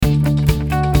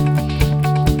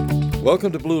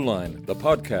Welcome to Blue Line, the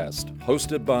podcast,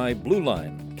 hosted by Blue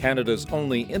Line, Canada's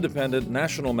only independent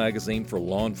national magazine for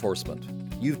law enforcement.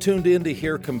 You've tuned in to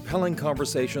hear compelling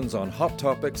conversations on hot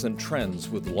topics and trends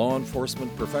with law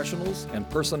enforcement professionals and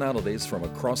personalities from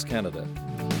across Canada.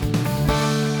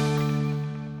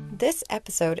 This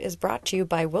episode is brought to you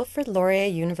by Wilfrid Laurier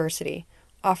University,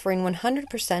 offering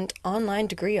 100% online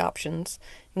degree options,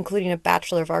 including a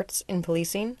Bachelor of Arts in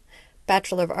Policing,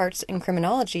 Bachelor of Arts in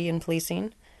Criminology in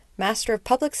Policing, Master of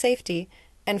Public Safety,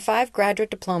 and 5 graduate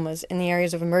diplomas in the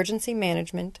areas of emergency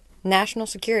management, national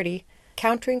security,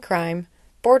 countering crime,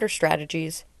 border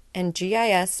strategies, and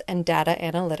GIS and data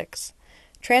analytics.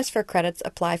 Transfer credits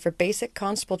apply for basic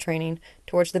constable training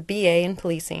towards the BA in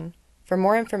policing. For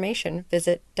more information,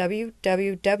 visit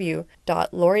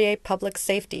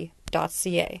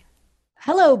www.laurierpublicsafety.ca.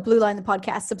 Hello, Blue Line, the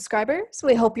podcast subscribers.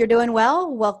 We hope you're doing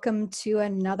well. Welcome to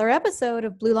another episode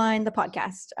of Blue Line, the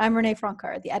podcast. I'm Renee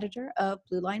Frankar, the editor of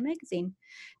Blue Line Magazine.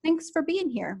 Thanks for being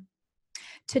here.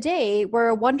 Today,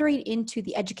 we're wandering into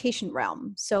the education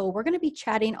realm. So we're going to be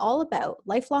chatting all about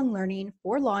lifelong learning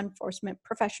for law enforcement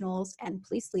professionals and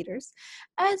police leaders,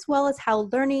 as well as how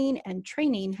learning and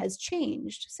training has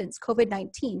changed since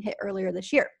COVID-19 hit earlier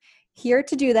this year. Here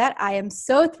to do that, I am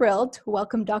so thrilled to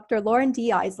welcome Dr. Lauren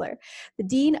D. Eisler, the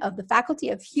Dean of the Faculty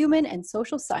of Human and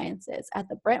Social Sciences at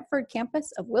the Brantford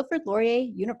campus of Wilfrid Laurier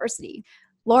University.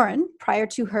 Lauren, prior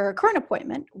to her current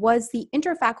appointment, was the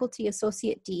Interfaculty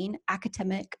Associate Dean,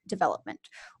 Academic Development,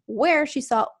 where she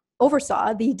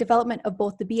oversaw the development of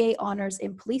both the BA Honors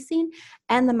in Policing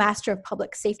and the Master of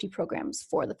Public Safety programs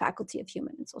for the Faculty of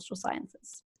Human and Social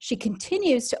Sciences. She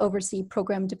continues to oversee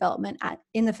program development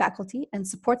in the faculty and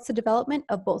supports the development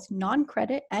of both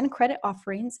non-credit and credit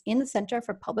offerings in the Center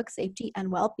for Public Safety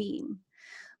and Wellbeing.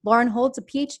 Lauren holds a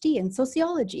PhD in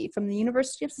sociology from the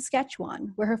University of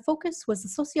Saskatchewan, where her focus was the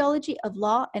sociology of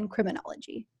law and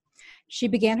criminology. She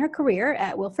began her career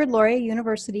at Wilfrid Laurier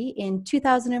University in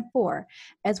 2004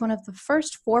 as one of the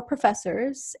first 4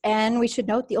 professors, and we should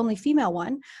note the only female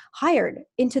one, hired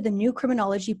into the new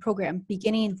criminology program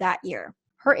beginning that year.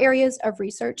 Her areas of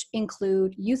research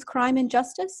include youth crime and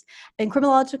justice and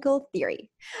criminological theory.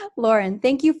 Lauren,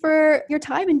 thank you for your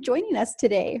time and joining us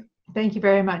today. Thank you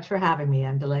very much for having me.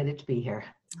 I'm delighted to be here.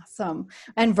 Awesome.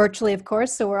 And virtually, of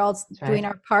course, so we're all doing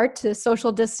our part to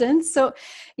social distance. So,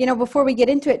 before we get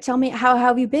into it, tell me, how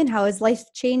have you been? How has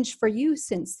life changed for you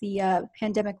since the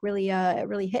pandemic really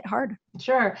hit hard?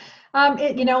 Sure.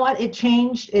 It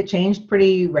changed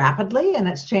pretty rapidly, and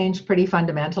it's changed pretty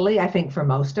fundamentally, I think, for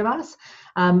most of us.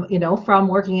 From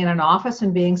working in an office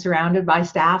and being surrounded by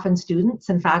staff and students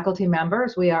and faculty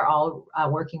members, we are all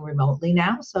working remotely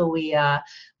now. So we are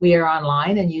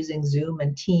online and using Zoom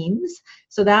and Teams.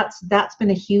 So that's been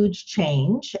a huge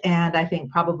change, and I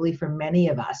think probably for many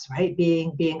of us, right,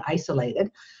 being isolated.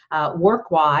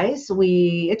 Work-wise,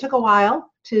 it took a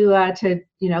while to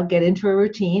get into a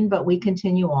routine, but we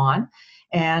continue on.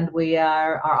 And we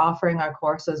are offering our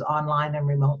courses online and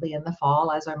remotely in the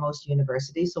fall, as are most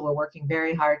universities. So we're working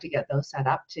very hard to get those set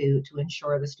up to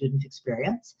ensure the student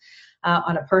experience.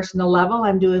 On a personal level,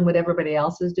 I'm doing what everybody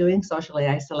else is doing, socially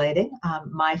isolating.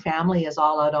 My family is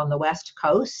all out on the West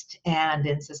Coast and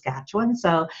in Saskatchewan.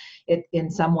 So it, in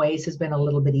some ways, has been a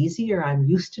little bit easier. I'm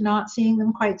used to not seeing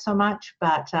them quite so much,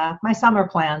 but my summer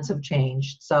plans have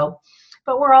changed.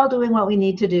 But we're all doing what we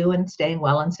need to do and staying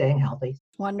well and staying healthy.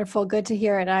 Wonderful. Good to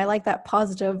hear it. I like that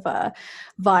positive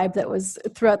vibe that was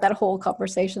throughout that whole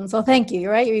conversation. So thank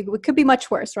you. Right? It could be much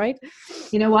worse, right?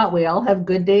 You know what? We all have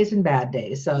good days and bad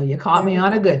days. So you caught me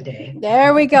on a good day.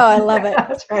 There we go. I love it.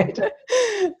 That's right.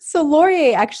 So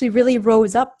Laurier actually really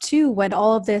rose up too when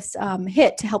all of this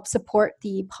hit to help support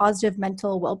the positive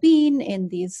mental well-being in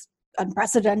these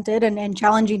unprecedented and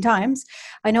challenging times.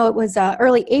 I know it was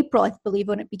early April, I believe,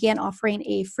 when it began offering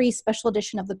a free special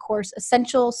edition of the course,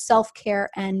 Essential Self-Care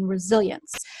and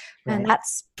Resilience. Right. And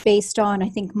that's based on, I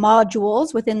think,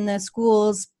 modules within the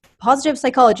school's Positive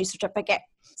Psychology Certificate.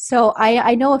 So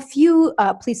I know a few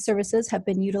police services have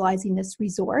been utilizing this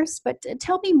resource, but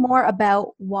tell me more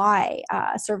about why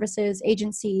services,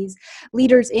 agencies,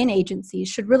 leaders in agencies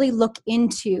should really look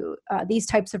into these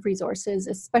types of resources,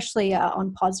 especially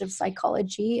on positive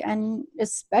psychology, and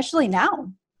especially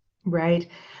now. Right.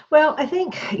 Well, I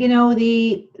think,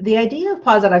 the idea of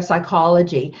positive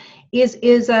psychology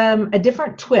is a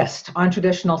different twist on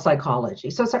traditional psychology.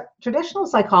 So traditional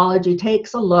psychology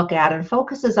takes a look at and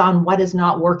focuses on what is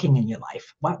not working in your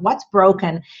life, what's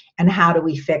broken, and how do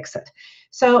we fix it.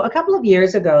 So a couple of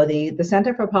years ago, the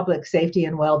Center for Public Safety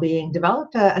and Wellbeing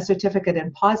developed a certificate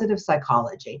in positive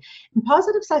psychology. And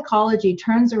positive psychology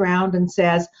turns around and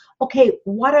says, okay,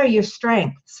 what are your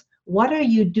strengths? what are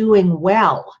you doing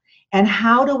well? And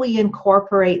how do we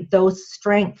incorporate those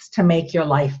strengths to make your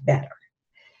life better?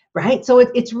 Right? So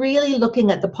it's really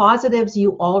looking at the positives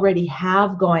you already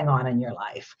have going on in your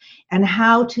life and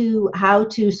how to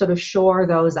sort of shore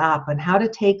those up and how to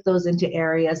take those into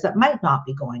areas that might not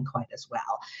be going quite as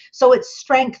well. So it's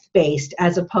strength-based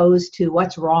as opposed to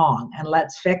what's wrong and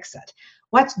let's fix it.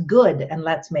 What's good and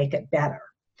let's make it better.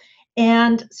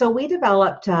 And so we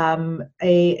developed a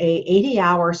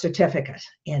 80-hour certificate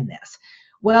in this.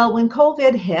 Well, when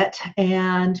COVID hit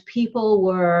and people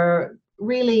were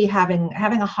really having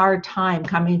a hard time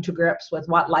coming to grips with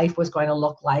what life was going to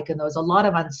look like, and there was a lot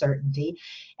of uncertainty,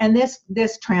 and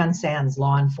this transcends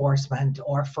law enforcement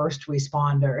or first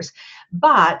responders,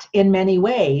 but in many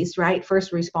ways, right,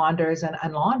 first responders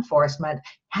and law enforcement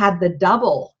had the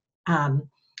double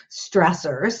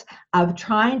stressors of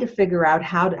trying to figure out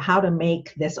how to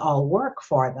make this all work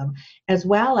for them, as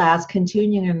well as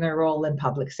continuing in their role in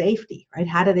public safety, right?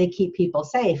 How do they keep people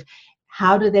safe?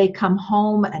 How do they come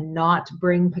home and not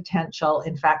bring potential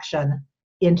infection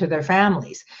into their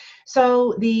families?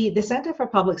 So the Center for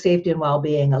Public Safety and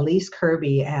Wellbeing, Elise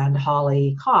Kirby and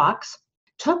Holly Cox,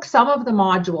 took some of the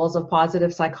modules of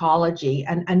positive psychology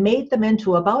and made them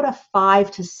into about a 5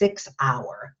 to 6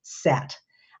 hour set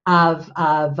of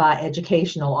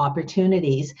educational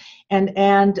opportunities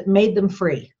and made them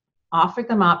free, offered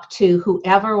them up to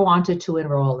whoever wanted to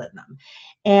enroll in them.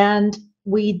 And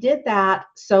we did that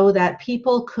so that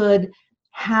people could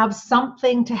have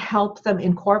something to help them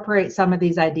incorporate some of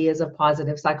these ideas of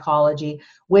positive psychology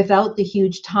without the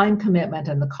huge time commitment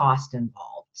and the cost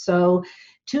involved. So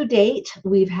to date,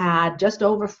 we've had just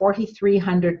over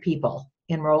 4,300 people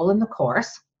enroll in the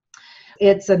course.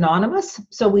 It's anonymous,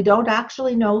 so we don't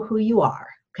actually know who you are.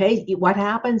 Okay, what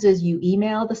happens is you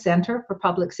email the Center for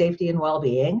Public Safety and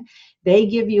Wellbeing. They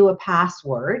give you a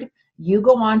password. You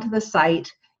go onto the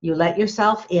site, you let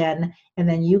yourself in, and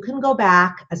then you can go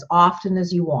back as often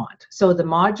as you want. So the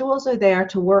modules are there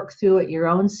to work through at your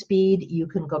own speed. You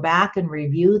can go back and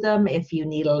review them if you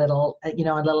need a little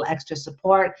extra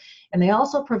support. And they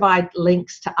also provide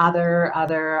links to other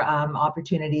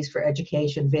opportunities for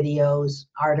education, videos,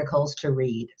 articles to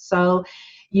read. So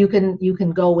you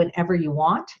can go whenever you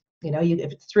want.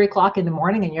 If it's 3 o'clock in the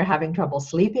morning and you're having trouble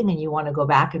sleeping and you want to go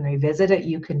back and revisit it,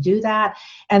 you can do that.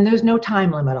 And there's no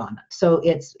time limit on it. So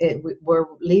we're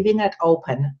leaving it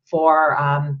open for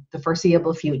the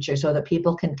foreseeable future so that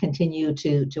people can continue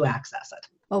to access it.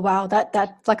 Oh, wow.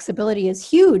 That flexibility is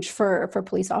huge for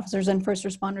police officers and first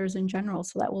responders in general.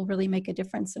 So that will really make a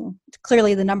difference. And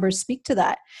clearly the numbers speak to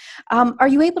that. Are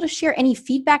you able to share any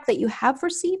feedback that you have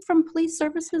received from police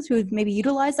services who have maybe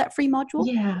utilized that free module?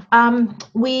 Yeah.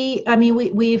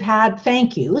 We've had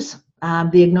thank yous.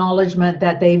 The acknowledgement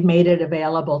that they've made it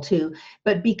available too.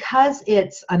 But because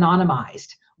it's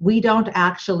anonymized, we don't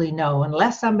actually know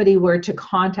unless somebody were to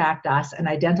contact us and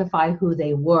identify who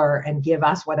they were and give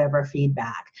us whatever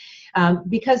feedback.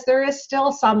 Because there is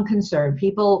still some concern.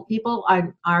 People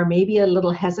are maybe a little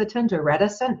hesitant or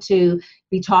reticent to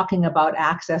be talking about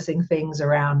accessing things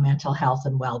around mental health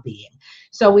and well-being.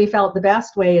 So we felt the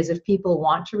best way is if people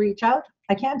want to reach out.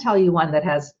 I can tell you one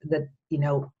that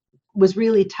was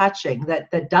really touching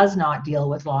that does not deal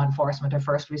with law enforcement or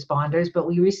first responders, but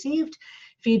we received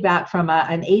feedback from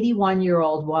an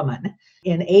 81-year-old woman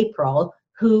in April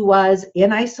who was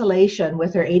in isolation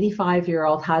with her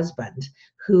 85-year-old husband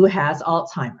who has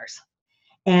Alzheimer's.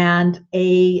 And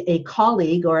a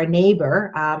colleague or a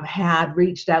neighbor had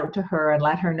reached out to her and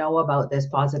let her know about this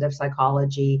positive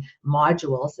psychology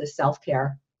modules, this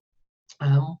self-care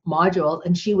module,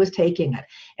 and she was taking it.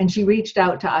 And she reached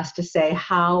out to us to say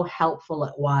how helpful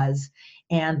it was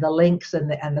and the links and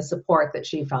the support that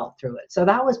she felt through it. So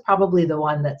that was probably the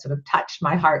one that sort of touched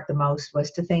my heart the most,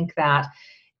 was to think that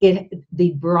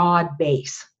the broad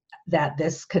base that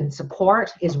this can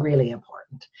support is really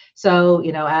important. So,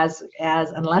 as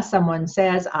unless someone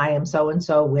says I am so and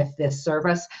so with this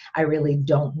service, I really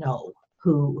don't know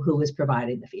who is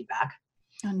providing the feedback.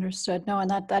 Understood. No, and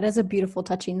that is a beautiful,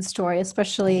 touching story,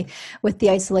 especially with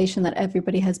the isolation that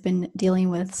everybody has been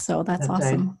dealing with. So that's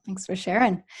awesome. Right. Thanks for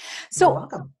sharing. So you're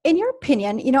welcome. In your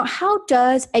opinion, how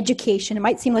does education, it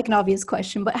might seem like an obvious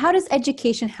question, but how does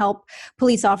education help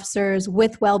police officers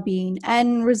with well-being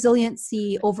and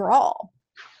resiliency overall?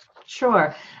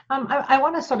 Sure. I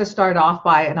want to sort of start off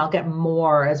by, and I'll get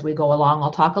more as we go along,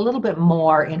 I'll talk a little bit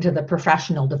more into the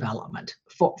professional development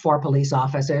for police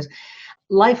officers.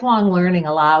 Lifelong learning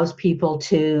allows people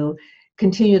to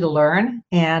continue to learn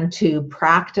and to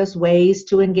practice ways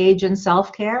to engage in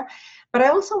self-care. But I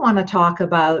also want to talk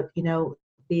about,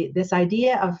 this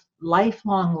idea of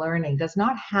lifelong learning does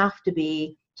not have to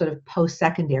be sort of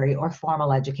post-secondary or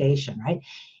formal education, right?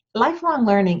 Lifelong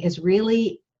learning is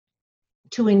really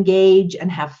to engage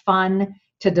and have fun,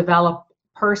 to develop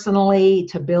personally,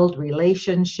 to build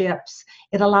relationships.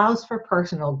 It allows for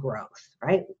personal growth,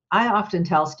 right? I often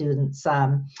tell students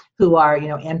who are,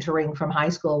 entering from high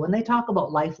school, when they talk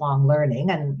about lifelong learning,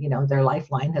 and, their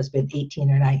lifeline has been 18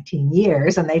 or 19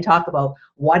 years, and they talk about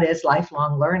what is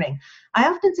lifelong learning, I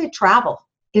often say travel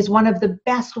is one of the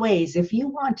best ways if you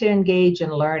want to engage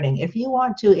in learning, if you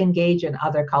want to engage in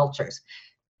other cultures.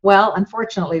 Well,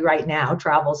 unfortunately, right now,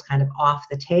 travel's kind of off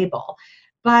the table,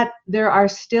 but there are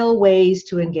still ways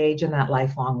to engage in that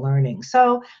lifelong learning.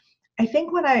 So I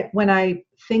think when I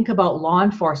think about law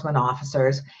enforcement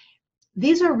officers,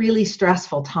 these are really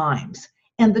stressful times,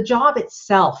 and the job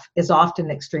itself is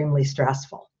often extremely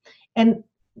stressful. And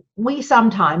we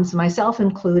sometimes, myself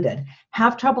included,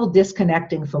 have trouble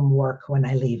disconnecting from work when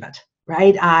I leave it.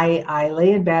 Right? I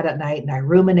lay in bed at night and I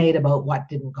ruminate about what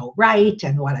didn't go right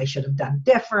and what I should have done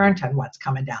different and what's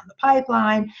coming down the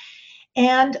pipeline.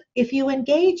 And if you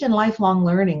engage in lifelong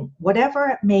learning, whatever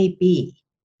it may be,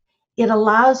 it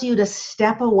allows you to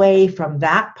step away from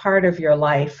that part of your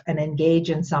life and engage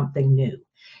in something new.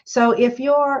 So if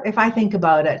I think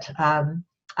about it,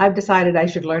 I've decided I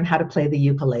should learn how to play the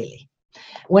ukulele.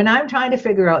 When I'm trying to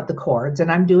figure out the chords, and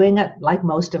I'm doing it like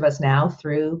most of us now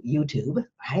through YouTube,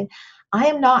 right? I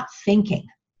am not thinking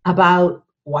about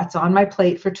what's on my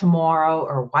plate for tomorrow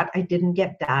or what I didn't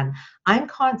get done. I'm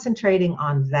concentrating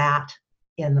on that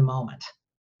in the moment.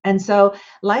 And so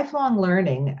lifelong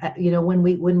learning, when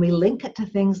we link it to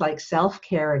things like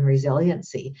self-care and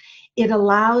resiliency, it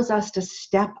allows us to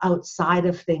step outside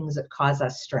of things that cause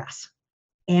us stress.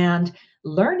 And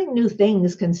learning new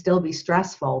things can still be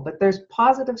stressful, but there's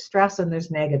positive stress and there's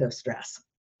negative stress,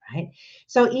 right?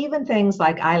 So even things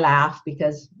like, I laugh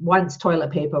because once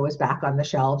toilet paper was back on the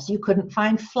shelves, you couldn't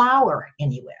find flour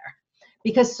anywhere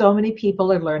because so many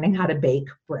people are learning how to bake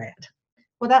bread.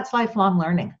 Well, that's lifelong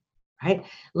learning, right?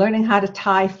 Learning how to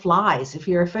tie flies if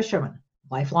you're a fisherman,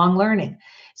 lifelong learning.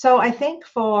 So I think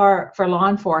for law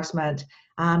enforcement,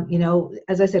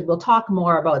 as I said, we'll talk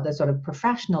more about the sort of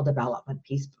professional development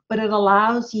piece, but it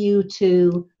allows you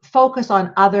to focus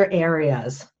on other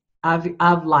areas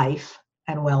of life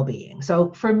and well-being.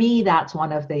 So for me, that's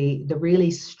one of the really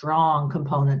strong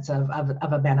components of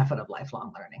a benefit of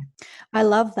lifelong learning. I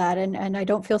love that. And I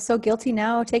don't feel so guilty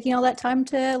now taking all that time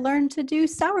to learn to do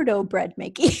sourdough bread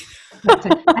making.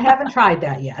 I haven't tried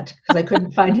that yet because I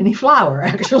couldn't find any flour,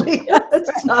 actually.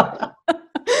 So.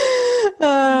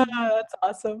 That's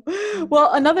awesome.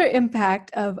 Well, another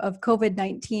impact of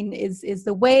COVID-19 is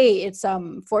the way it's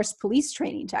forced police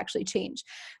training to actually change.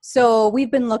 So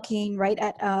we've been looking right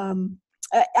at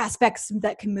aspects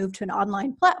that can move to an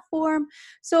online platform.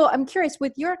 So I'm curious,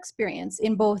 with your experience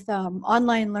in both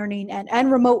online learning and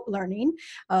remote learning,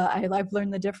 I've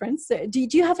learned the difference. Do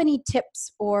you have any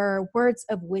tips or words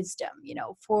of wisdom,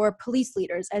 for police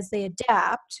leaders as they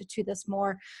adapt to this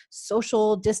more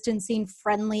social distancing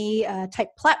friendly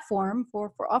type platform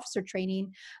for officer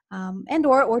training and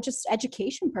or just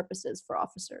education purposes for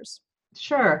officers?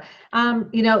 Sure.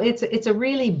 It's a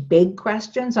really big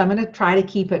question, so I'm going to try to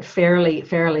keep it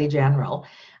fairly general.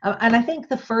 And I think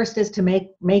the first is to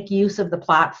make use of the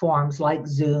platforms like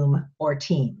Zoom or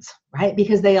Teams, right?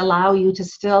 Because they allow you to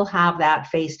still have that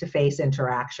face-to-face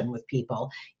interaction with people,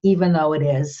 even though it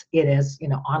is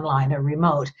online or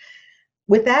remote.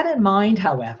 With that in mind,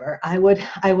 however, I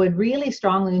would really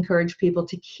strongly encourage people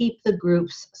to keep the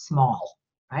groups small.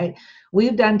 Right?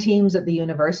 We've done teams at the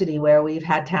university where we've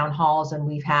had town halls and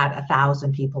we've had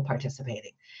 1,000 people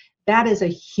participating. That is a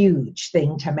huge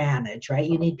thing to manage, right?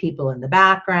 You need people in the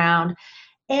background,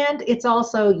 and it's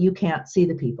also, you can't see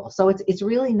the people. So it's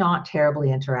really not terribly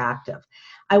interactive.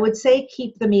 I would say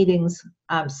keep the meetings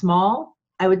small.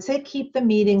 I would say keep the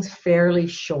meetings fairly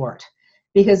short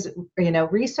because,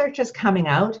 research is coming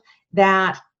out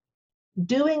that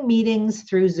doing meetings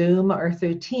through Zoom or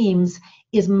through Teams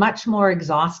is much more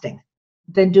exhausting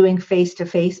than doing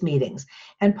face-to-face meetings.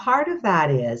 And part of that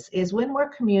is when we're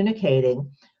communicating,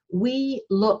 we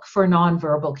look for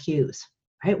nonverbal cues,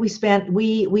 right?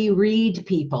 We read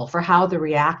people for how they're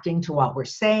reacting to what we're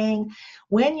saying.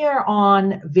 When you're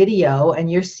on video and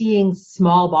you're seeing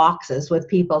small boxes with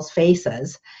people's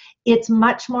faces, it's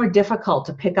much more difficult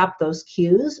to pick up those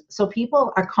cues. So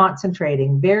people are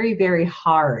concentrating very, very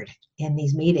hard in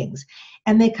these meetings,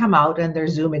 and they come out and they're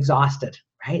Zoom exhausted,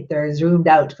 right? They're zoomed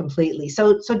out completely.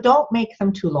 So don't make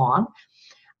them too long.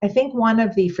 I think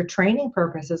for training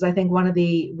purposes, I think one of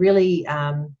the really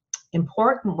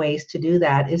important ways to do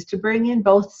that is to bring in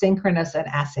both synchronous and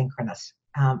asynchronous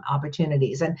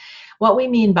opportunities. And what we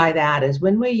mean by that is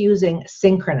when we're using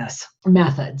synchronous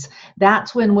methods,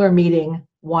 that's when we're meeting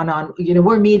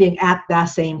we're meeting at the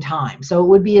same time. So it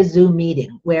would be a Zoom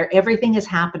meeting where everything is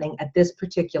happening at this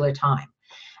particular time.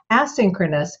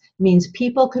 Asynchronous means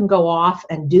people can go off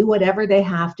and do whatever they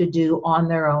have to do on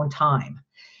their own time.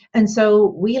 And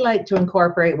so we like to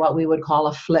incorporate what we would call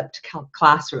a flipped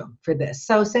classroom for this.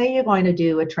 So say you're going to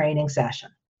do a training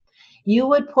session. You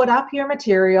would put up your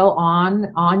material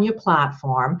on your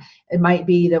platform. It might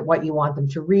be that what you want them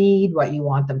to read, what you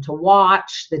want them to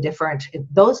watch,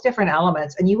 those different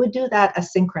elements, and you would do that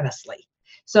asynchronously.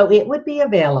 So it would be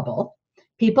available.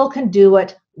 People can do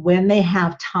it when they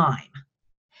have time.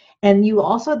 And you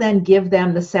also then give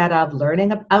them the set of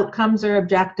learning outcomes or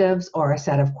objectives or a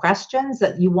set of questions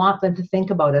that you want them to think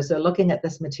about as they're looking at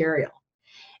this material.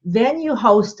 Then you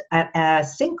host a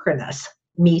synchronous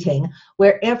meeting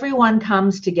where everyone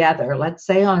comes together, let's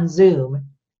say on Zoom,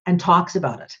 and talks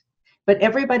about it. But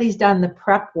everybody's done the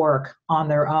prep work on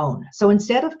their own. So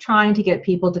instead of trying to get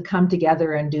people to come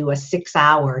together and do a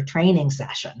 6-hour training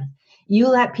session, you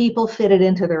let people fit it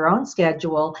into their own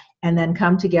schedule and then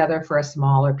come together for a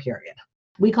smaller period.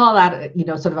 We call that,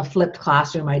 sort of a flipped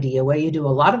classroom idea where you do a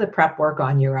lot of the prep work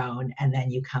on your own and then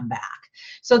you come back.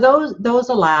 So those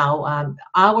allow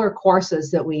our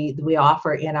courses that we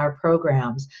offer in our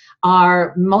programs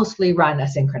are mostly run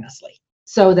asynchronously,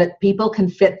 so that people can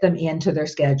fit them into their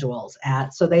schedules.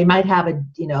 So they might have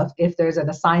if there's an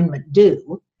assignment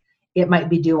due, it might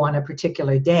be due on a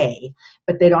particular day,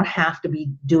 but they don't have to be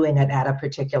doing it at a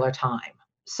particular time.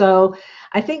 So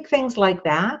I think things like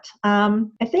that.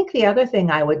 I think the other thing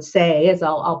I would say is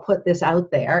I'll put this out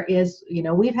there is,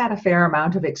 we've had a fair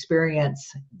amount of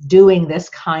experience doing this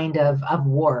kind of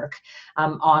work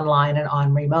online and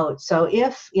on remote. So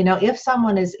if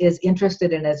someone is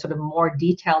interested in a sort of more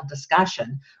detailed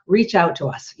discussion, reach out to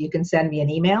us. You can send me an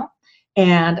email.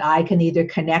 And I can either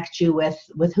connect you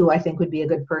with who I think would be a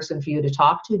good person for you to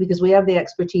talk to, because we have the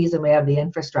expertise and we have the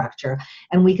infrastructure,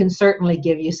 and we can certainly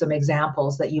give you some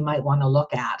examples that you might want to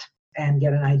look at and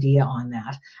get an idea on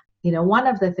that. One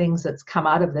of the things that's come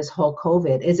out of this whole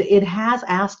COVID is it has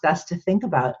asked us to think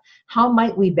about how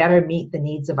might we better meet the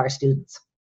needs of our students.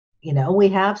 We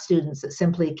have students that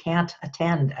simply can't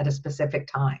attend at a specific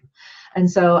time. And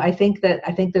so I think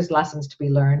there's lessons to be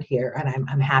learned here, and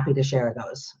I'm happy to share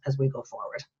those as we go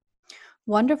forward.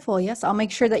 Wonderful. Yes, I'll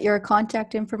make sure that your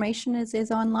contact information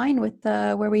is online with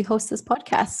where we host this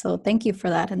podcast. So thank you for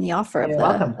that and the offer You're of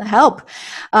welcome. the help.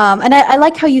 And I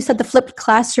like how you said the flipped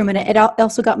classroom, and it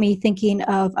also got me thinking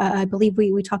of, I believe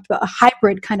we talked about a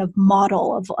hybrid kind of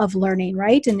model of learning,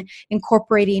 right? And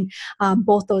incorporating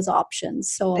both those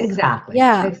options. So exactly.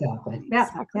 Yeah. Exactly.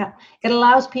 Yeah. It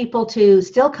allows people to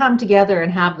still come together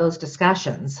and have those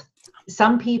discussions.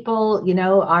 Some people,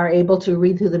 are able to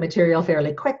read through the material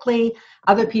fairly quickly.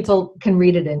 Other people can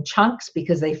read it in chunks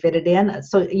because they fit it in.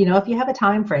 So, if you have a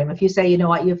time frame, if you say,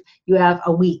 you have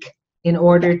a week in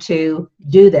order to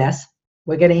do this,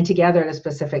 we're getting together at a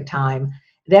specific time.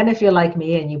 Then if you're like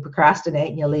me and you procrastinate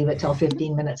and you leave it till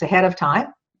 15 minutes ahead of time,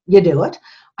 you do it,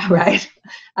 right?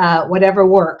 Whatever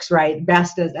works, right?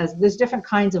 Best as there's different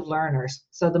kinds of learners.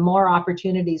 So the more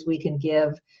opportunities we can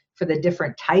give for the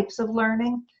different types of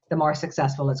learning, the more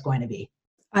successful it's going to be.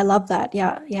 I love that.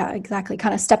 Yeah, exactly.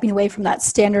 Kind of stepping away from that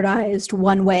standardized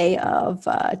one way of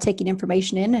taking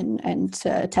information in and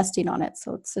testing on it.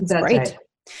 So it's That's great. Right.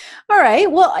 All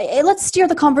right. Well, let's steer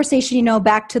the conversation,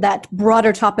 back to that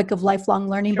broader topic of lifelong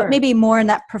learning, Sure. But maybe more in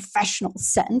that professional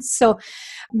sense. So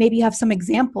maybe you have some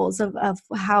examples of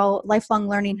how lifelong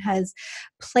learning has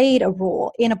played a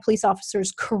role in a police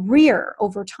officer's career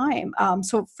over time.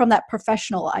 So from that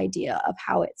professional idea of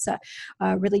how it's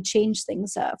really changed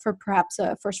things for perhaps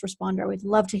a first responder, we'd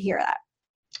love to hear that.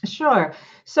 Sure.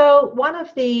 So one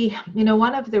of the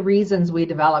reasons we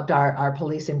developed our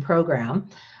policing program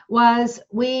was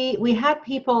we had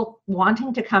people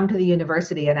wanting to come to the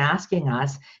university and asking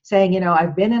us, saying,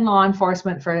 I've been in law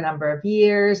enforcement for a number of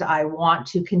years. I want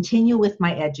to continue with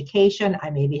my education. I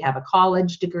maybe have a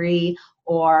college degree,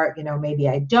 or, maybe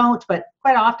I don't, but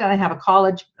quite often I have a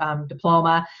college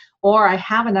diploma, or I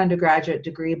have an undergraduate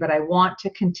degree, but I want to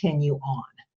continue on,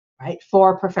 right,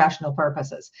 for professional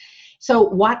purposes. So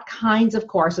what kinds of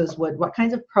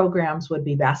programs would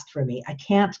be best for me? I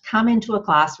can't come into a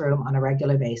classroom on a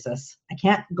regular basis. I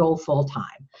can't go full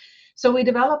time. So we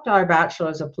developed our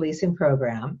Bachelor's of Policing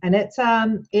program, and it's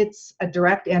a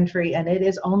direct entry, and it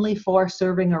is only for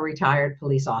serving or retired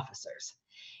police officers.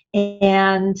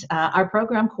 And our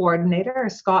program coordinator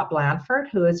is Scott Blanford,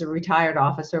 who is a retired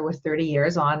officer with 30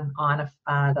 years on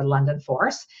the London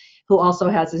force, who also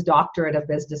has his doctorate of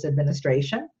business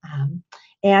administration.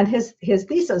 And his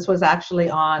thesis was actually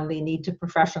on the need to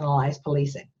professionalize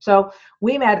policing. So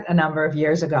we met a number of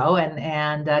years ago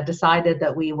and decided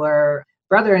that we were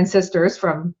brother and sisters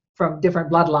from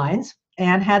different bloodlines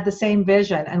and had the same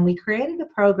vision. And we created a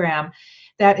program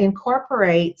that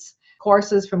incorporates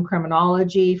courses from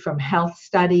criminology, from health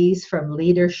studies, from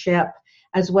leadership,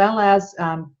 as well as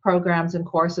programs and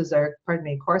courses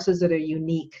that are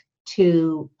unique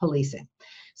to policing.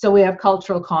 So we have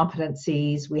cultural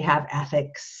competencies, we have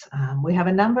ethics, we have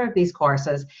a number of these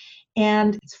courses,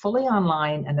 and it's fully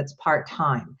online and it's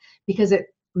part-time because it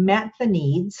met the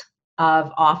needs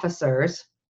of officers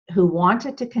who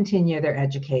wanted to continue their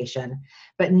education,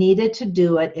 but needed to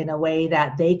do it in a way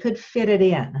that they could fit it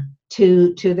in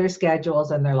to their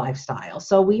schedules and their lifestyle.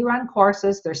 So we run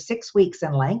courses, they're 6 weeks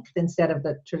in length instead of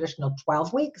the traditional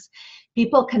 12 weeks.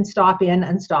 People can stop in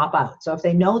and stop out. So if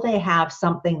they know they have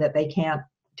something that they can't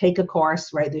take a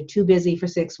course, right, they're too busy for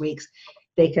 6 weeks,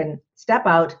 they can step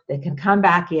out, they can come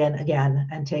back in again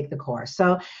and take the course.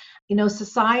 So,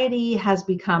 society has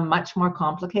become much more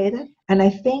complicated. And I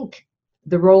think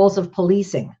the roles of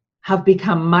policing have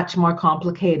become much more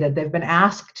complicated. They've been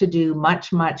asked to do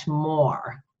much, much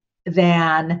more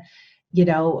than,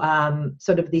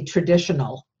 sort of the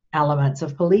traditional elements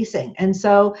of policing. And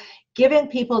so giving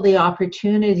people the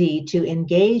opportunity to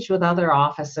engage with other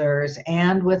officers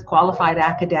and with qualified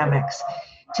academics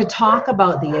to talk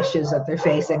about the issues that they're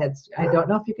facing. I don't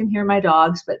know if you can hear my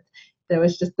dogs, but there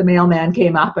was just the mailman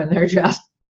came up and they're just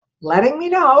letting me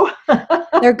know.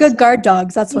 They're good guard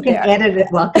dogs. That's what they are. Edit it.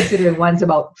 Well, considering one's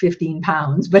about 15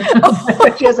 pounds, but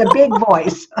she has a big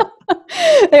voice.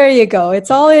 There you go.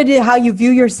 It's all in how you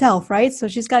view yourself, right? So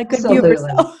she's got a good view of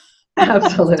herself.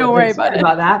 Absolutely. Don't worry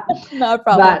about that. No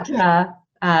problem.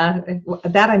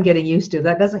 But that I'm getting used to.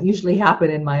 That doesn't usually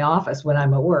happen in my office when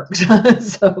I'm at work.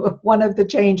 So one of the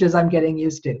changes I'm getting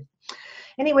used to.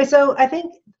 Anyway, so I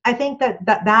think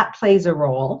that plays a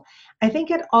role. I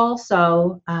think it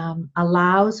also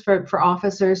allows for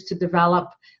officers to develop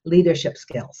leadership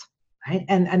skills, right?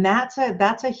 And that's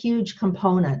a huge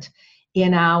component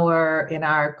in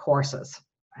our courses,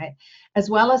 right? As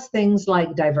well as things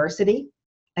like diversity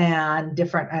and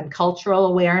cultural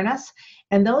awareness.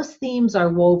 And those themes are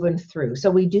woven through.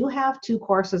 So we do have 2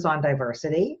 courses on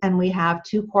diversity, and we have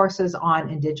 2 courses on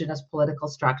Indigenous political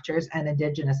structures and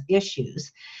Indigenous issues.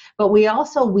 But we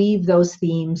also weave those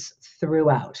themes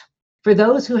throughout. For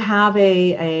those who have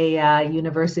a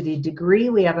university degree,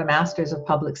 we have a Master's of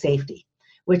Public Safety,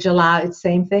 which allows,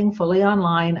 same thing, fully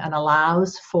online, and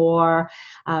allows for,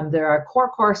 there are core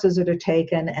courses that are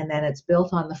taken, and then it's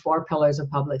built on the 4 pillars of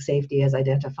public safety as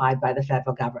identified by the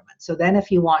federal government. So then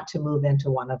if you want to move into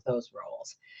one of those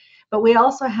roles. But we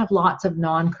also have lots of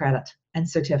non-credit and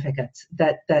certificates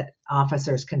that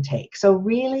officers can take. So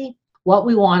really what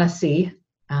we want to see,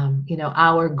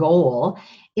 our goal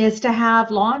is to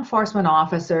have law enforcement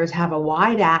officers have a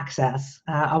wide access,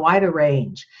 a wider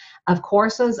range of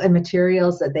courses and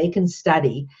materials that they can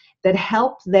study that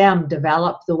help them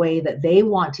develop the way that they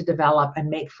want to develop and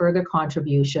make further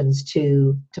contributions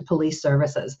to police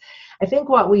services. I think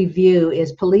what we view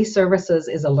is police services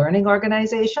is a learning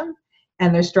organization,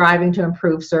 and they're striving to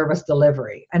improve service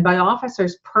delivery. And by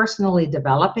officers personally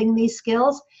developing these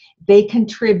skills, they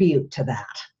contribute to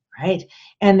that, right?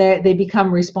 And they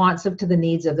become responsive to the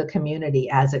needs of the community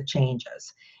as it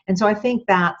changes. And so I think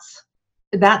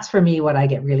that's for me what I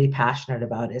get really passionate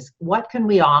about is what can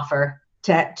we offer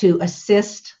to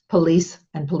assist police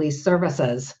and police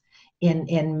services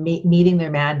in meeting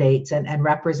their mandates and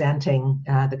representing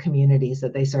the communities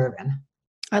that they serve in.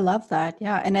 I love that.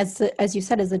 Yeah. And as you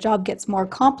said, as the job gets more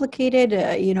complicated,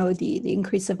 the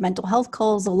increase of mental health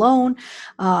calls alone,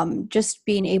 just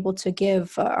being able to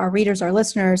give our readers, our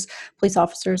listeners, police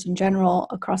officers in general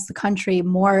across the country,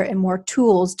 more and more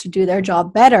tools to do their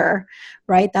job better,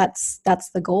 right? That's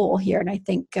the goal here. And I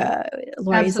think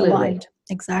Lori's aligned.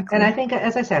 Exactly. And I think,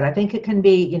 as I said, I think it can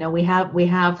be, we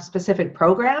have specific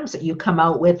programs that you come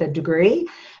out with a degree,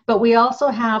 but we also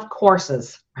have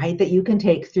courses, right, that you can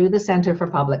take through the Center for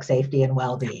Public Safety and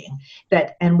Wellbeing.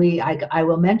 I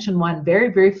will mention one very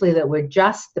briefly that we're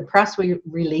just the press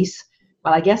release.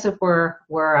 Well, I guess if we're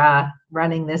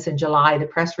running this in July, the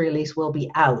press release will be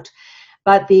out.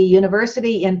 But the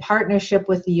university, in partnership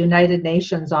with the United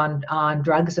Nations on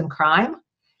Drugs and Crime,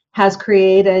 has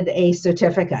created a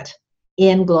certificate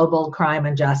in global crime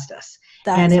and justice.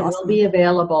 And it will be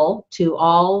available to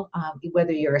all,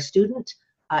 whether you're a student,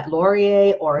 at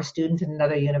Laurier or a student in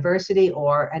another university,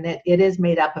 and it is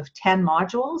made up of 10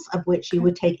 modules, of which you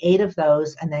would take 8 of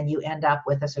those, and then you end up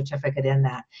with a certificate in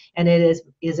that. And it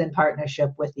is in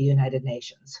partnership with the United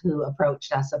Nations, who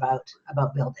approached us about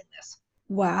building this.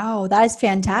 Wow, that is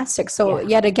fantastic. So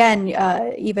yet again,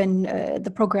 even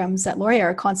the programs at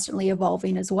Laurier are constantly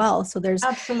evolving as well. So there's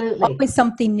absolutely always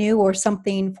something new or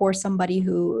something for somebody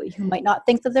who might not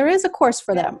think that there is a course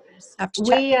for them. Just have to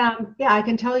check. I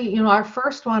can tell you, our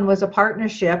first one was a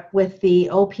partnership with the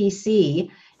OPC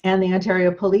and the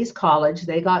Ontario Police College.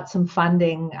 They got some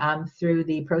funding through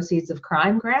the Proceeds of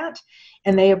Crime grant,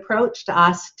 and they approached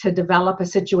us to develop a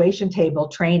situation table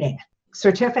training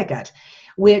certificate,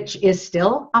 which is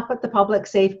still up at the Public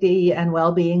Safety and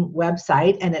Wellbeing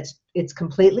website, and it's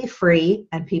completely free,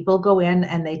 and people go in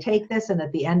and they take this, and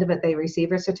at the end of it they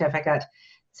receive a certificate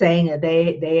saying that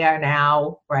they are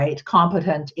now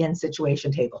competent in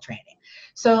situation table training.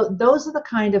 So those are the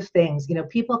kind of things,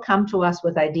 people come to us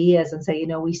with ideas and say,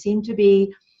 we seem to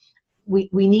be, we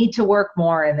need to work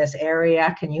more in this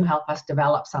area. Can you help us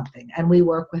develop something? And we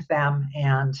work with them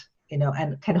and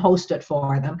can host it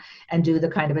for them and do the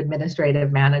kind of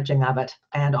administrative managing of it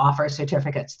and offer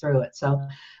certificates through it. So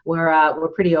we're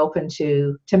pretty open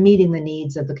to meeting the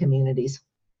needs of the communities.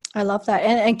 I love that.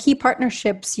 And key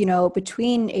partnerships,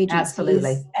 between agencies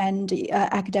Absolutely. and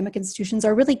academic institutions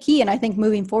are really key. And I think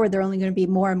moving forward, they're only going to be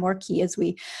more and more key as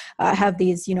we have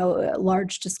these,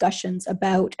 large discussions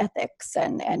about ethics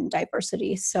and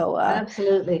diversity. So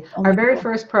absolutely. Our very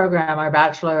first program, our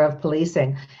Bachelor of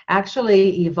Policing,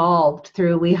 actually evolved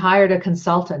through, we hired a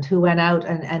consultant who went out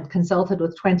and consulted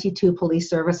with 22 police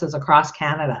services across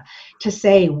Canada to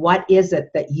say, what is it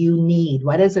that you need?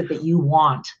 What is it that you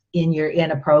want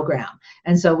in a program?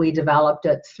 And so we developed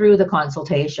it through the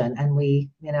consultation, and we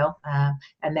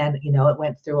and then it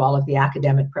went through all of the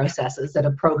academic processes that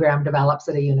a program develops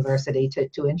at a university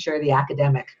to ensure the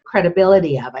academic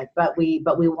credibility of it. But we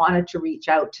wanted to reach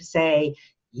out to say,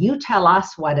 you tell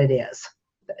us what it is,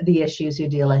 the issues you're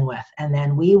dealing with, and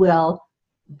then we will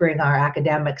bring our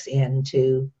academics in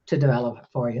to develop it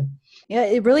for you. Yeah,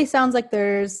 it really sounds like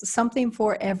there's something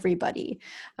for everybody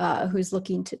who's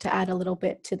looking to add a little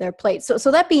bit to their plate.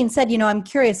 So that being said, I'm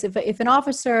curious if an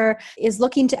officer is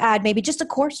looking to add maybe just a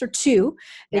course or two,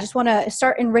 they just want to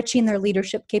start enriching their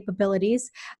leadership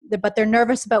capabilities, but they're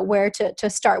nervous about where to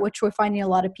start, which we're finding a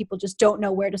lot of people just don't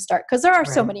know where to start because there are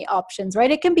so many options,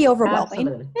 right? It can be overwhelming.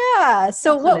 Absolutely. Yeah.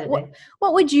 So Absolutely.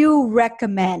 what would you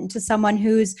recommend to someone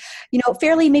who's,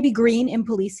 fairly maybe green in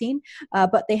policing,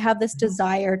 but they have this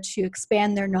desire to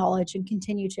expand their knowledge and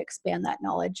continue to expand that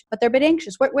knowledge, but they're a bit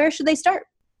anxious? Where should they start?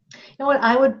 You know what?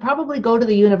 I would probably go to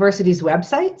the university's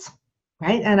websites,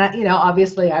 right? And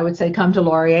obviously, I would say come to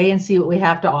Laurier and see what we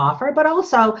have to offer, but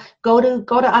also go to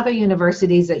other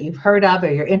universities that you've heard of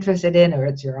or you're interested in, or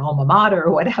it's your alma mater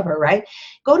or whatever, right?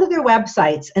 Go to their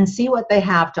websites and see what they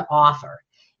have to offer.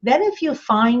 Then, if you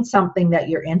find something that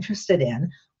you're interested in,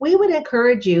 we would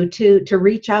encourage you to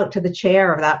reach out to the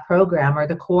chair of that program or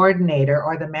the coordinator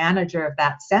or the manager of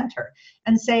that center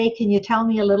and say, can you tell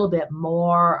me a little bit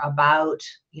more about,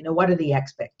 what are the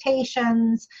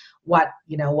expectations? What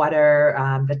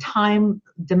are the time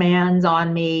demands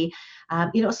on me?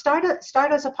 Start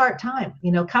as a part-time,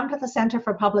 come to the Center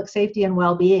for Public Safety and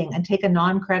Wellbeing and take a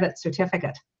non-credit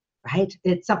certificate, right?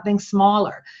 It's something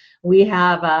smaller. We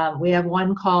have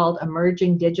one called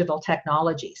Emerging Digital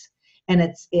Technologies. And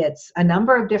it's a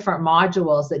number of different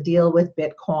modules that deal with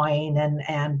Bitcoin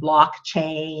and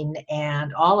blockchain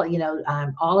and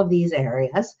all of these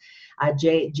areas,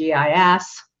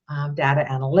 GIS, data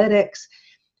analytics,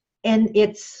 and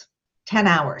it's 10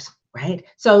 hours, right?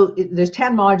 So there's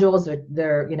 10 modules.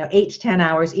 They're 8 to 10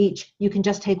 hours each. You can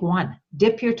just take one.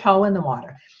 Dip your toe in the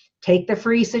water. Take the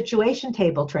free situation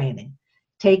table training.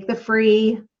 Take the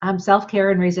free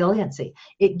self-care and resiliency.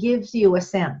 It gives you a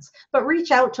sense, but reach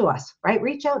out to us, right?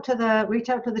 Reach out to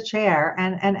the chair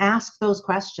and ask those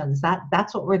questions.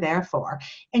 That's what we're there for.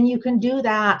 And you can do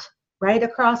that right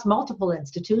across multiple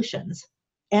institutions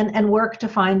and work to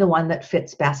find the one that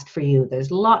fits best for you.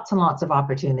 There's lots and lots of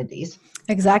opportunities.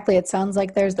 Exactly. It sounds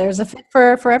like there's a fit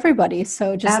for everybody.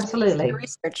 So just absolutely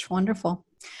research. Wonderful.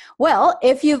 Well,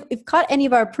 if you've caught any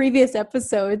of our previous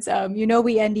episodes,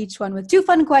 we end each one with 2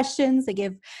 fun questions that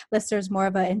give listeners more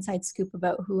of an inside scoop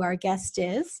about who our guest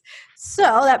is. So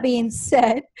that being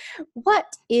said, what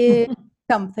is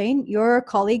something your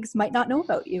colleagues might not know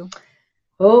about you?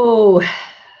 Oh,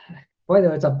 boy,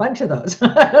 there was a bunch of those.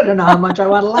 I don't know how much I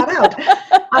want to let out.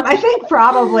 I think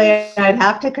probably I'd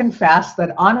have to confess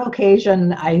that on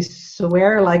occasion I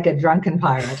swear like a drunken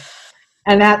pirate.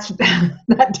 And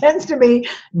that tends to be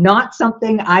not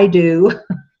something I do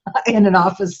in an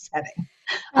office setting.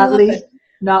 I At love least it.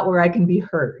 not where I can be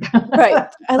heard. Right.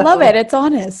 I love it. It's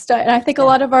honest. And I think a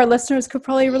lot of our listeners could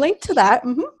probably relate to that.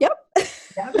 Yep.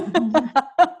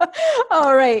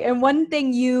 All right. And one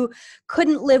thing you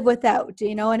couldn't live without,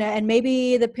 and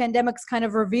maybe the pandemic's kind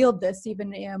of revealed this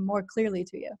even more clearly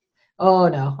to you. Oh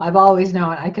no, I've always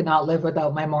known I could not live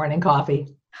without my morning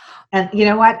coffee. And you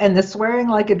know what? And the swearing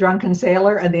like a drunken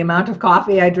sailor and the amount of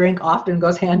coffee I drink often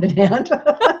goes hand in hand.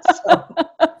 So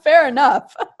Fair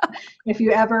enough.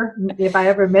 if I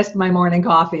ever missed my morning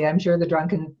coffee, I'm sure the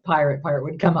drunken pirate part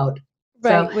would come out.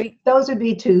 Right. So those would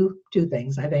be two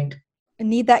things, I think. I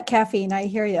need that caffeine. I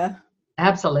hear you.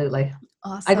 Absolutely.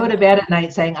 Awesome. I go to bed at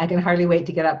night saying I can hardly wait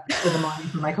to get up in the morning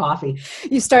for my coffee.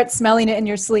 You start smelling it in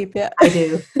your sleep. Yeah. I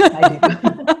do.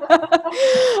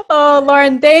 Oh,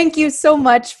 Lauren, thank you so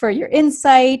much for your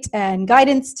insight and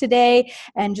guidance today,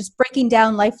 and just breaking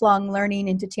down lifelong learning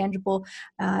into tangible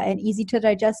and easy to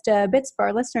digest bits for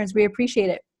our listeners. We appreciate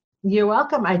it. You're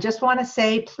welcome. I just want to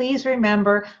say, please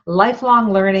remember,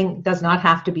 lifelong learning does not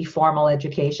have to be formal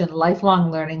education.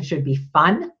 Lifelong learning should be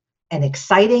fun and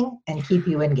exciting and keep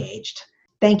you engaged.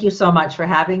 Thank you so much for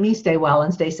having me. Stay well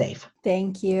and stay safe.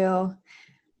 Thank you.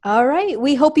 All right.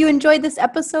 We hope you enjoyed this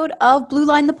episode of Blue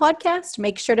Line the Podcast.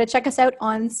 Make sure to check us out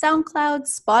on SoundCloud,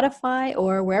 Spotify,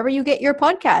 or wherever you get your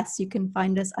podcasts. You can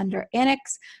find us under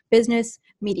Annex Business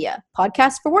Media,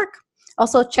 Podcast for Work.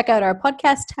 Also, check out our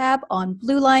podcast tab on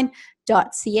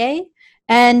blueline.ca.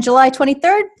 And July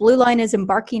 23rd, Blue Line is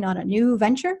embarking on a new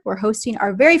venture. We're hosting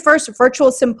our very first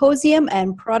virtual symposium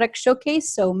and product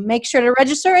showcase, so make sure to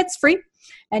register. It's free,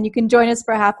 and you can join us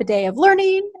for half a day of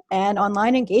learning and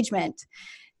online engagement.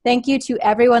 Thank you to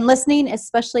everyone listening,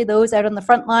 especially those out on the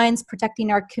front lines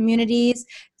protecting our communities.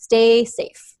 Stay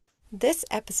safe. This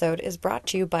episode is brought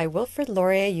to you by Wilfrid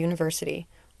Laurier University,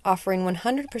 offering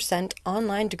 100%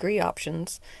 online degree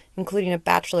options, including a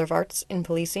Bachelor of Arts in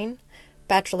Policing,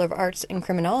 Bachelor of Arts in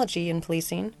Criminology in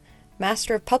Policing,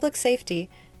 Master of Public Safety,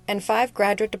 and 5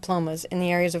 graduate diplomas in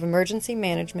the areas of emergency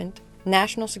management,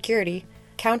 national security,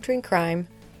 countering crime,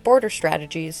 border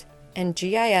strategies, and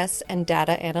GIS and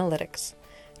data analytics.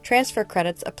 Transfer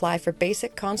credits apply for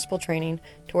basic constable training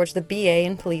towards the BA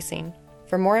in Policing.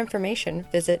 For more information,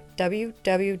 visit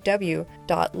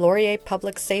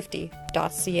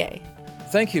www.laurierpublicsafety.ca.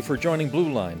 Thank you for joining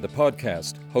Blue Line, the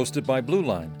podcast, hosted by Blue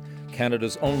Line,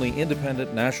 Canada's only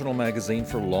independent national magazine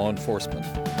for law enforcement.